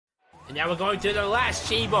And now we're going to the last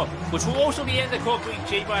chamber, which will also be in the concrete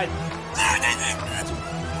chamber.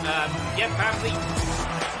 Yep, apparently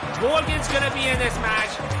Morgan's gonna be in this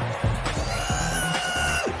match.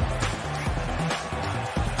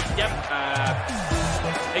 Yep,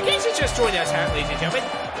 in case you just joined us, ladies and gentlemen,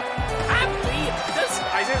 apparently this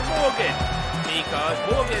is Morgan, because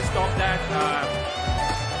Morgan stopped that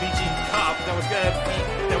PG Cup that was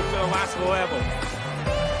gonna last forever.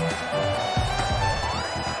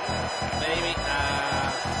 Maybe,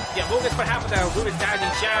 yeah, Morgan's for half of the Women's Tag Team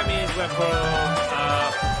Champions with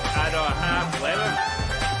I don't know, half 11.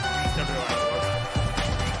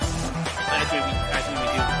 That's what we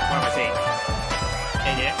do. What am I saying?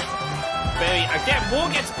 And yeah, Barry, again,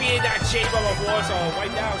 Morgan's being that chamber of war, so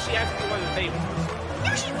right now she has to be one of the favorites.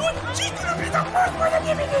 No, she would. She's gonna be the first one to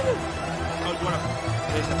give me this. Oh, you wanna?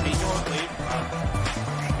 There's a page on, please.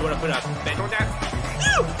 You wanna put a bet on that?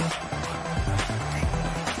 No.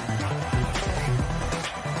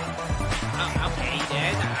 Okay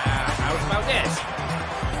then. How's about this?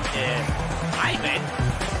 I bet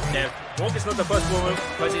that Morgan's not the first woman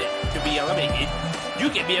to be eliminated. You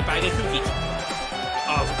give me a bag of cookies.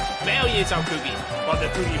 Millions of cookies from the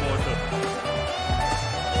Cookie Monster.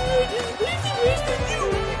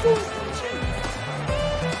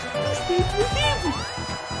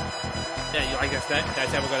 Yeah, I guess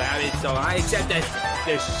that's how we're gonna have it. So I accept that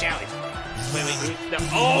there's challenge. Wait. No.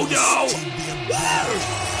 Oh no!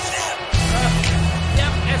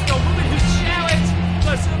 Yep, it's the woman who challenged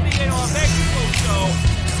the Superman on Mexico show.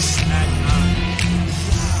 And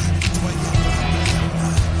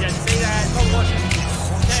just say that no watching.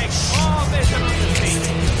 Take all this on the stage.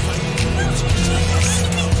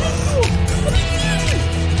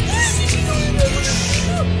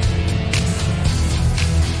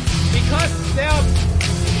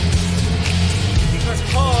 Because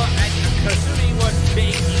Paul and Kasumi was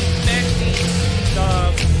affecting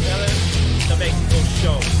the Mexico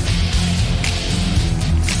show.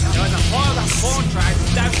 There was a part of the contract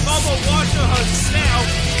that Bubba Washer herself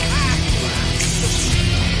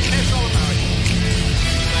that's all about it.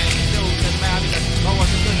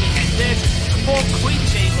 And this concrete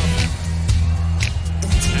chamber.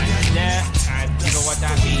 And you know what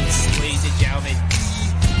that means, ladies and gentlemen.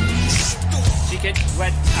 She can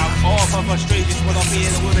let out all of her frustrations when I'll be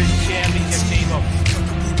in the Women's Championship chamber.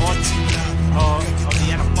 On the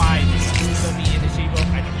end of 5, she'll be in the chamber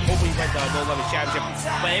and hopefully win the No Limits Championship.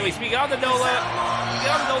 But anyway, speaking of the No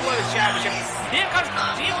Limits Championship, here comes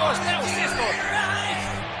Diva's little sister.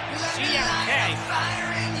 GMK.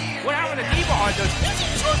 What happened to Diva Hunters? This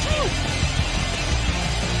is so true!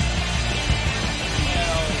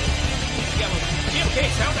 Well, GMK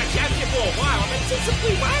sounds like champion for a while. I mean, it's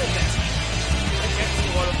simply wild this.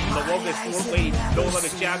 The longest four-way No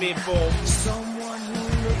Limits champion for.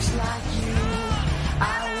 I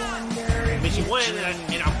mean, she won in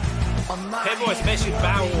a heavyweight special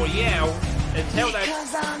battle royale until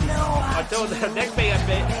the next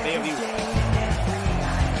pay-per-view.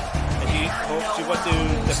 She wants to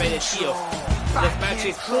defend the shield. This match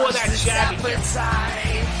is for that championship.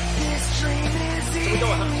 So we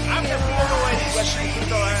don't have to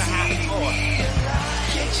half more.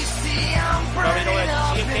 But we know that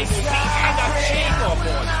GMK will be and the chamber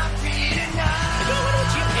for it. I don't know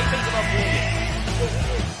what GMK thinks about Morgan.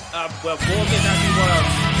 Well, Morgan actually one of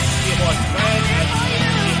GMK's friends and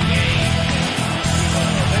GMK.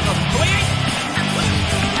 Quick!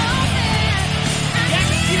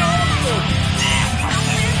 Get on!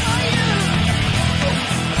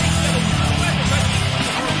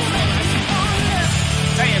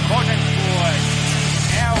 Very important for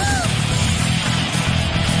L.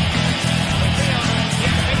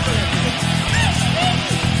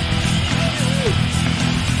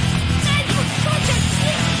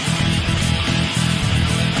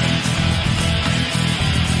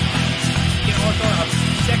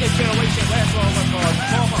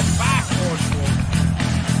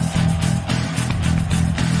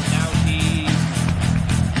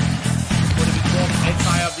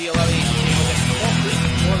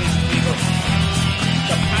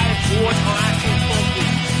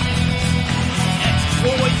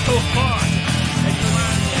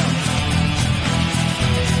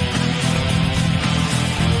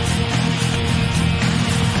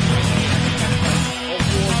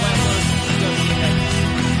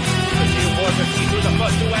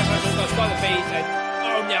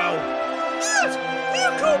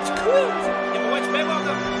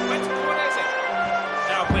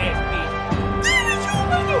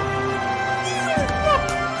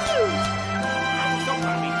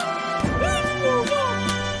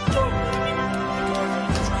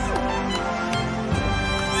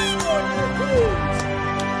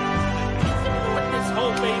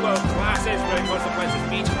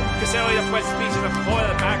 Caselli, the press speech in the point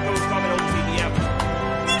of the back goes from an OTBF.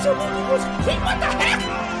 These are moving. Wait, what the heck?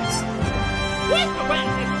 What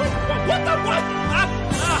the what? What?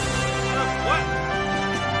 What?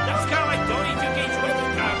 That was kind of like Tony 2K20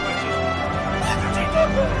 kind of questions.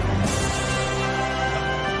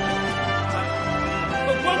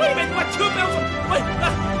 Wait a minute, what, 2 belts?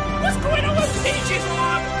 What's going on with Peach's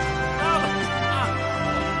arm?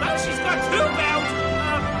 Now she's got 2 belts.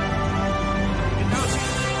 And now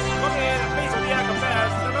she's looking at the face of the Aqua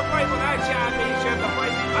Bears. They're not fighting for that championship. The fight,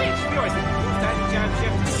 I experienced it. Who's standing championship?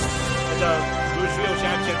 And the Bruce Real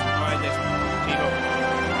championship behind this team.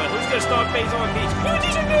 But who's going to start phase on Peach? Who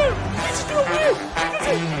did you do? Peach is doing weird.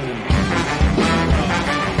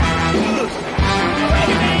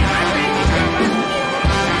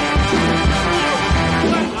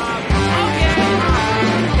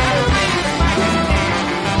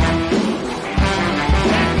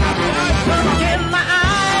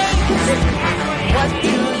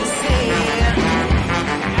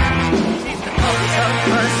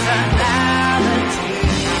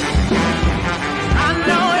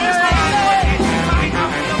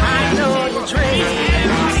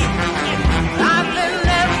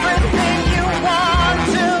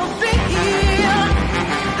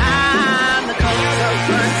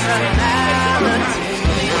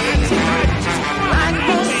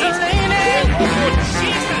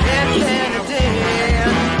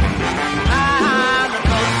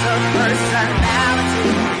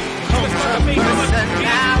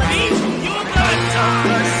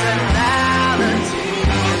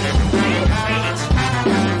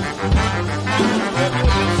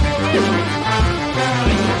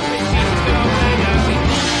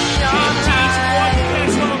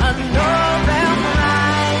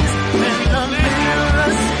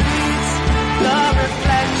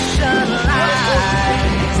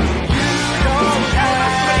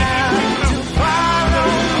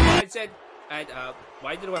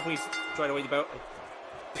 Why did the referees try to wait about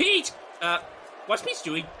Peach? What's Peach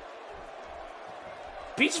doing?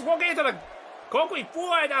 Peach is walking into the concrete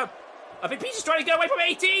floor and I think Peach is trying to get away from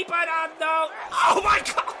AT, but no. Oh my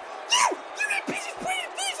god! You mean Peach is putting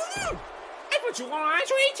his face alone? I put you on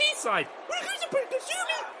actual AT side. What are you guys putting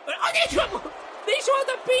consuming? I get you. They shot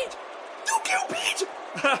the Peach. Don't kill Peach.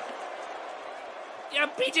 Yeah,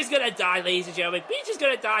 Peach is gonna die, ladies and gentlemen. Peach is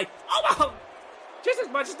gonna die. Oh well, just as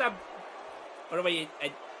much as the. What am I?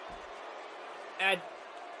 And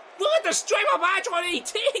look at the stripe of match on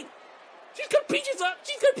 18. She's got Peaches up.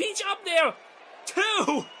 She's got Peach up there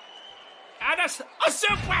too. And a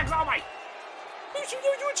suplex. Oh my!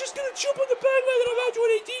 You're just gonna jump on the bandwagon of match on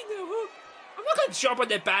 18 now, huh? I'm not gonna jump on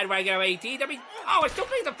the bandwagon of 18. I mean, I still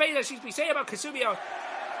think the thing that she's been saying about Kasumi are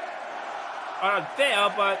unfair,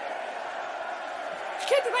 but she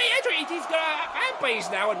can't deny entry. 18's got a fan base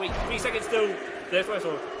now, and wait 3 seconds to this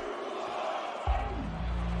whistle.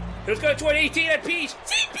 Who's going to join 18 at Peach?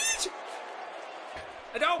 See Peach!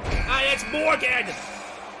 No, it's Morgan!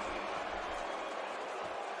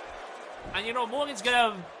 And you know, Morgan's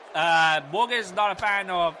not a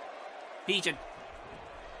fan of Peach and...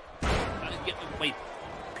 wait,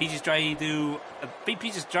 Peach is trying to...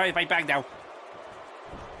 Peach is trying to fight back now.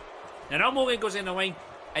 Now Morgan goes in the ring.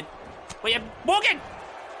 And... wait, Morgan!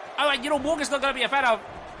 Alright, you know, Morgan's not going to be a fan of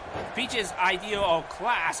Peach's idea of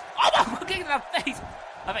class. Oh, I'm kicking in the face!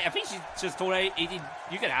 I think she just told 18,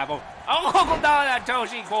 you can have her. Oh, go down until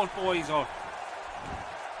she calls boys on.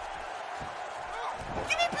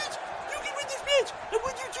 Give me, bitch! You can win this match! And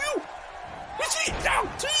what you do? Let's get down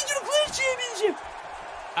to the Clash Championship!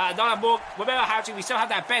 Not a Morgan. Remember how we still have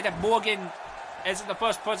that bet that Morgan isn't the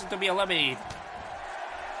first person to be eliminated.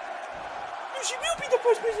 No, she will be the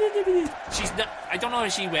first person eliminated. She's not. I don't know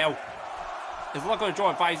if she will. It's not going to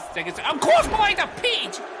draw in 5 seconds. Of course, behind the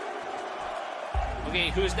Peach!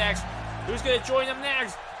 Okay, who's next? Who's gonna join them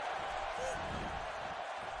next?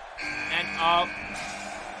 And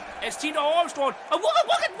it's Tina Armstrong. Look at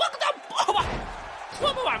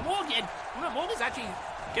Morgan. Morgan's actually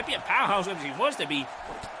can be a powerhouse if she wants to be.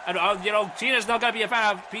 And you know, Tina's not gonna be a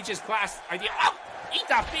fan of Peach's class idea. Oh, eat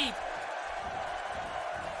that feet.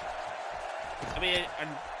 I mean, and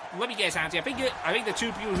let me guess, Auntie. I think the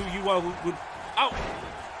 2 people who you would. Oh.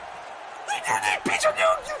 Peach, you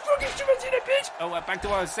fucking stupid bitch! Oh, back to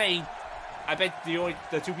what I was saying. I bet the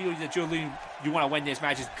 2 people that you want to win this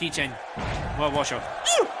match is Peach and Russia.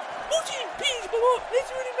 Peach, but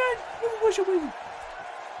let's really man. Russia win.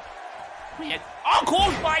 Oh,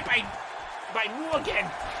 called by Morgan.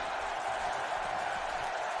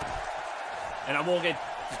 And Morgan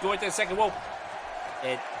is going to the second rope.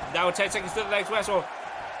 And now 10 seconds to the next wrestle.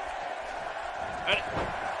 And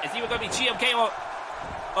it's either going to be GMK or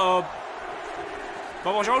But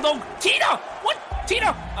oh no, Tina! What?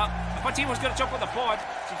 Tina! I thought Tina was going to jump on the board.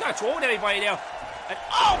 She's going to throw everybody there. And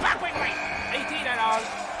oh, back quickly! 18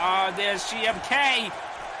 and there's GMK.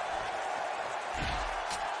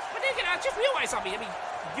 But then I just realized something. I mean,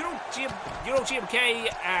 you know GMK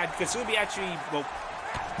and Kasumi actually, well,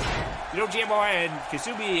 you know GMR and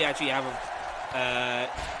Kasumi actually have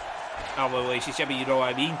a relationship, you know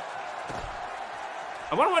what I mean?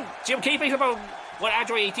 I wonder what GMK thinks about what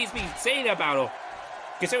Android 18's been saying about her.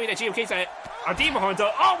 Considering that GMK's a demon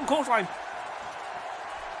hunter. Oh, coastline!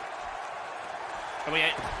 And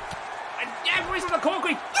everybody's on the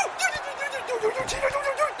concrete! No, Tina,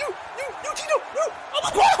 no! Oh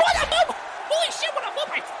my god, what a move! Holy shit, what a move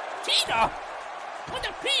by Tina! What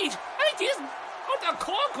the peach! I think Tina's on the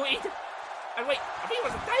concrete! And wait, I think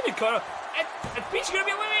it was a diamond cutter! And Peach is gonna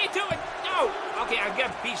be eliminated too! And no! Okay, I'll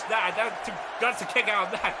give Peach that. That's to kick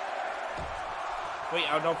out of that. Wait,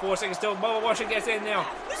 oh no, 4 seconds still. Mother Washington gets in now.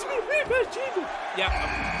 This is a very bad team. Yeah.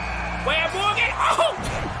 Wait, Morgan! Oh!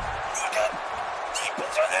 Morgan! Leave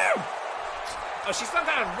Peach on there! Oh, she's not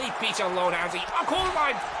gonna leave Peach alone, Hansie. Oh, cold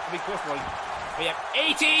line! I mean, course line. We have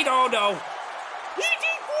 18, oh no! 18,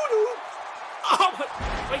 oh no! Oh,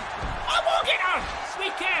 wait. Oh, Morgan! Oh,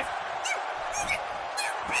 sweet cat!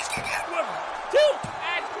 Peach can get 1, 2,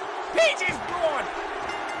 and Peach is gone!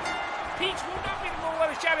 Peach will not be the Mother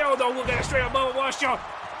Washer champion. Oh no, we'll get a straight up Mother Washer.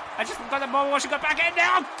 I just got the Mother Washer got back in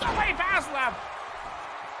now. Go away, pass lab.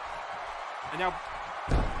 And now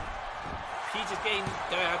Peach is getting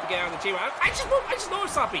gonna have to get out of the team. I just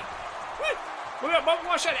noticed something. We're at Mother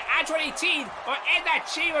Washer and Android 18 are in that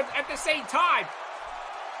chamber at the same time.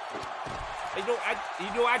 You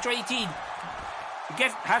know Android 18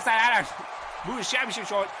 has that Moon Championship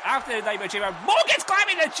shot after the Nightmare Chamber. Morgan's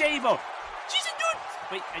climbing the chamber! Jesus, dude!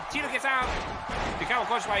 Wait, and Tina gets out. The camera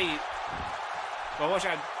coached by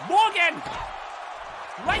Morgan!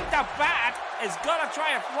 Right the bat is gonna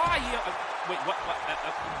try and fly here.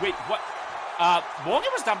 Wait, what?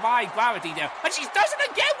 Morgan was defying gravity there. And she does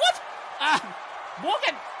it again? What?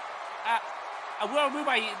 Morgan! I will move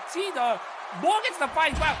by Tina. Morgan's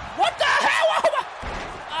defying gravity. What the hell?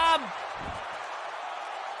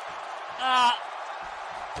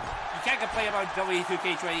 You can't complain about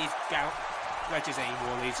W2K20's glitches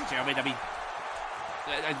anymore, ladies and gentlemen. I mean,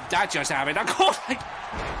 that just happened. Of course, I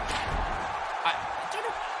don't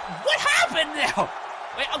know what happened now.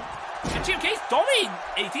 Wait, GMK's dominating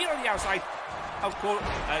 18 on the outside. Of course,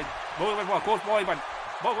 course, boy, but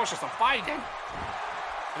what was just a fight then?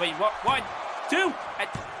 Wait, what? 1, 2,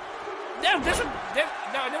 no,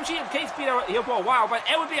 no, GMK's been here for a while, but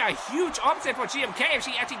it would be a huge upset for GMK if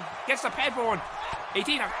she actually gets the pinfall on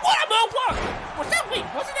 18. What a move! Was that, wait,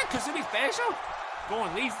 wasn't that Kasumi's special?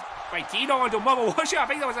 Going leaves by Tina onto Mother Washer. I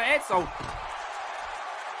think that was a hit, so.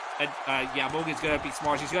 And, yeah, Morgan's gonna be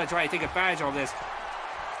smart. She's gonna try to take advantage of this.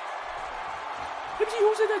 If she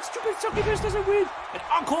uses that stupid succubus doesn't win. And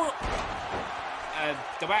Uncle.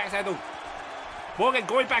 The back handle. Morgan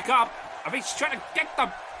going back up. I think she's trying to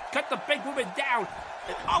cut the big woman down.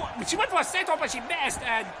 And, oh, she went for a set off, but she missed.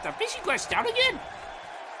 And the fishing glitched down again.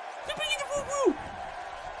 They're bringing the woo-woo.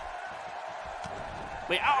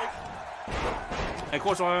 Wait, oh. And of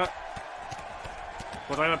course, my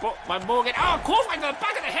Morgan. Oh, of course, I'm the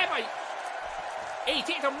back of the head by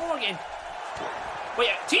 18 to Morgan.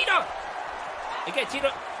 Wait, Tina. Again,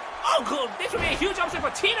 Tina. Oh, good. This would be a huge upset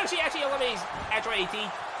for Tina. She actually eliminates Android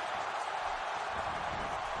 18.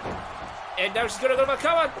 And now she's gonna go to the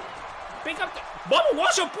cover. Pick up the Mother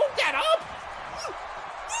Washer, broke that up.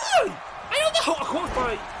 I don't know. Of course,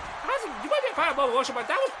 boy. You might be a fan of Mother Washer, but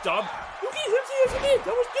that was dumb. You can't hit me as a man.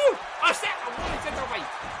 That was good. I said I wanted to set that right.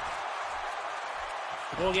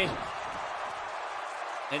 Morgan.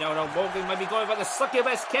 And no, Morgan might be going for the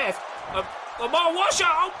succubus kiss. Mother Washer.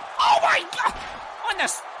 Oh my God.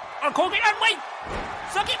 On Colgan. And wait.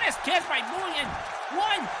 Succubus kiss by Morgan.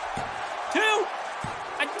 1, 2.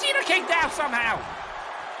 And Tina kicked out somehow.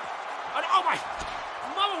 And oh my,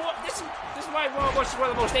 this is why Mother Washer is one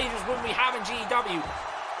of the most dangerous women we have in GEW.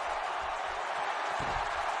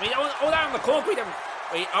 Wait, hold on the concrete.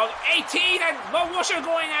 Wait, 18 and Mother Washer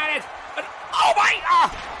going at it. And, oh my,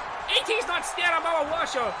 18's not scared of Mother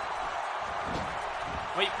Washer.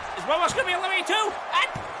 Wait, is Mother Washer gonna be eliminated too? And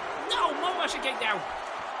no, Mother Washer kicked down.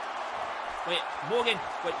 Wait, Morgan.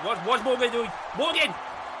 Wait, what's Morgan doing? Morgan.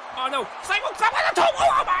 Oh no! Cycle up on the top!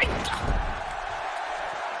 Oh my God!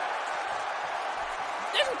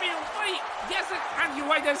 This has been a fight. Yes, and you're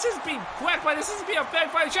right. This has been quick, but this has been a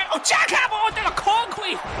big fight. Oh, jackhammer onto the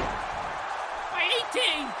concrete by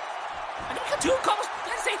 18. And we got 2 calls.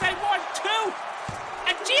 Let's say they won 2.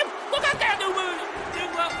 And Jim, look at that new move.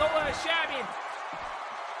 No Limits Champion.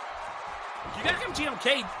 You gotta give Gino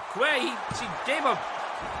Cade credit. She gave a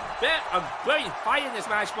brilliant fight in this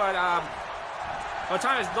match, but her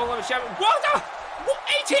time is No Limits Champion. Whoa,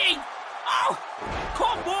 18! Oh!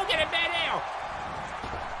 Caught Morgan in midair.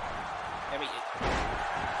 There we go.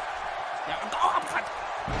 Oh, uppercut.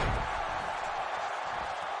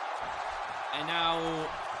 And now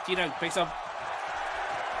Tina picks up.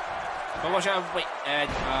 But watch out! Wait,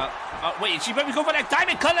 wait. She maybe go for that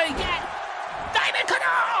diamond cutter again. Diamond cutter!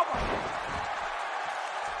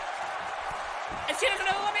 And Tina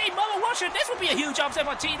gonna eliminate Mother Russia. This would be a huge upset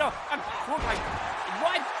for Tina. And like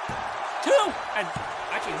 1, 2, and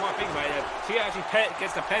actually, one thing about it, she actually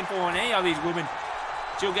gets the pinfall on any of these women.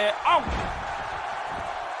 She'll get that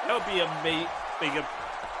would be a big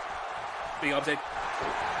upset.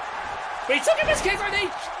 But he took him his kids on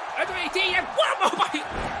under 18 and one more by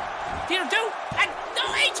Tina 2 and no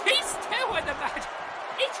 18's still in the match.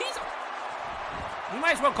 18's we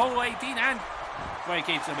might as well call 18 and Ray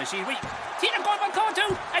keeps the machine. Tina going for call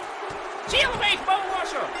 2 and she eliminates Mother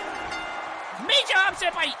Russia. Major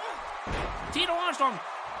upset by Tina Armstrong.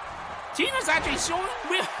 Tina's actually showing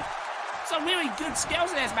some really good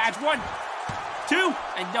skills in this match. 1, 2,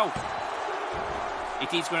 and no.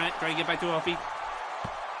 18's trying to get back to her feet.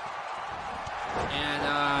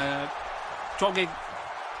 And talking.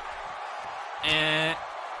 And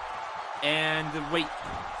wait.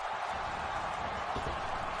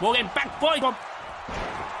 Morgan back body bump.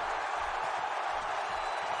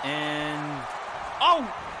 And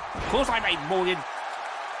close line by Morgan.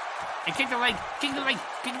 And kick the leg.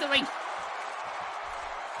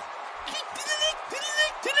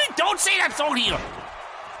 Don't say that song here.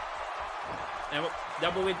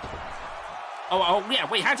 Now Morgan. Oh yeah.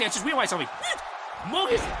 Wait, I just realized something.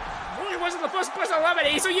 Morgan wasn't the first person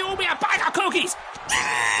eliminated, so you owe me a bag of cookies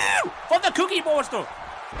from the Cookie Monster.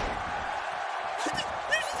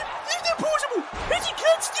 It's impossible. She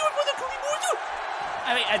can't steal it from the Cookie Monster.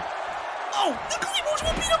 I mean, the Cookie Monster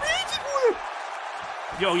will beat up Nancy for you.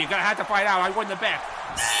 Yo, you're gonna have to find out. I won the bet.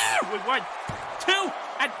 With 1, 2,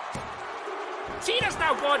 and Tina's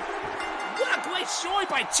now gone. What a great showing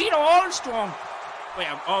by Tina Armstrong. Wait,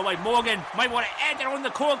 Morgan might want to end it on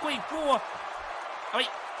the concrete floor.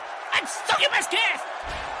 I'm stuck in my skin.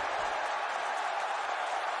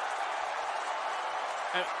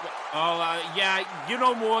 Yeah, you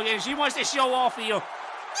know Morgan. She wants to show off for you.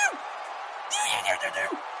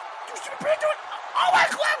 Oh my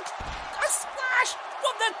God! A splash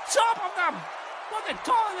from the top of them, from the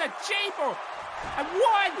top of the chamber. And 1,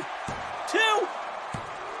 2.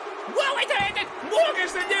 Well, wait a minute.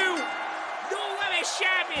 Morgan's the new No Limits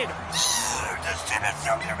Champion.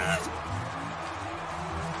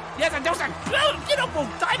 Yes, and there was a beautiful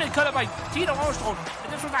diamond cutter by Tina Armstrong.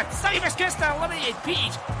 And this was that famous kiss that eliminated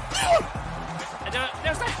Peach. And there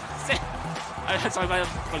was that... Sorry, my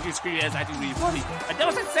screen is actually really funny. And there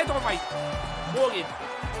was that sent on by Morgan.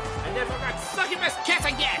 And there was that succubus kiss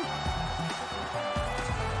again.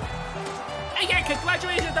 Again,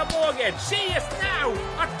 congratulations to Morgan. She is now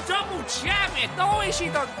a double champion. Not only is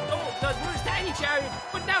she the Women's Tag Team Champion,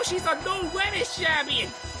 but now she's a No Limits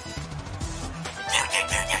Champion.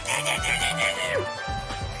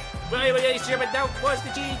 Well, anyway, ladies and gentlemen, that was the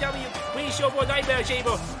GEW Preshow for Nightmare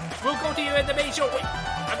Chamber. We'll go to you in the main show. Wait,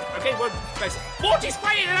 okay, well, guys, Morty's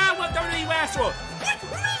fighting it out with WWE Wrestler.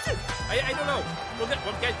 I don't know. We'll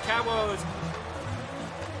get cameras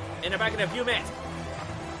in the back in a few minutes.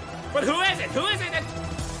 But who is it? Who is it that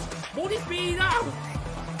Morty's beating out?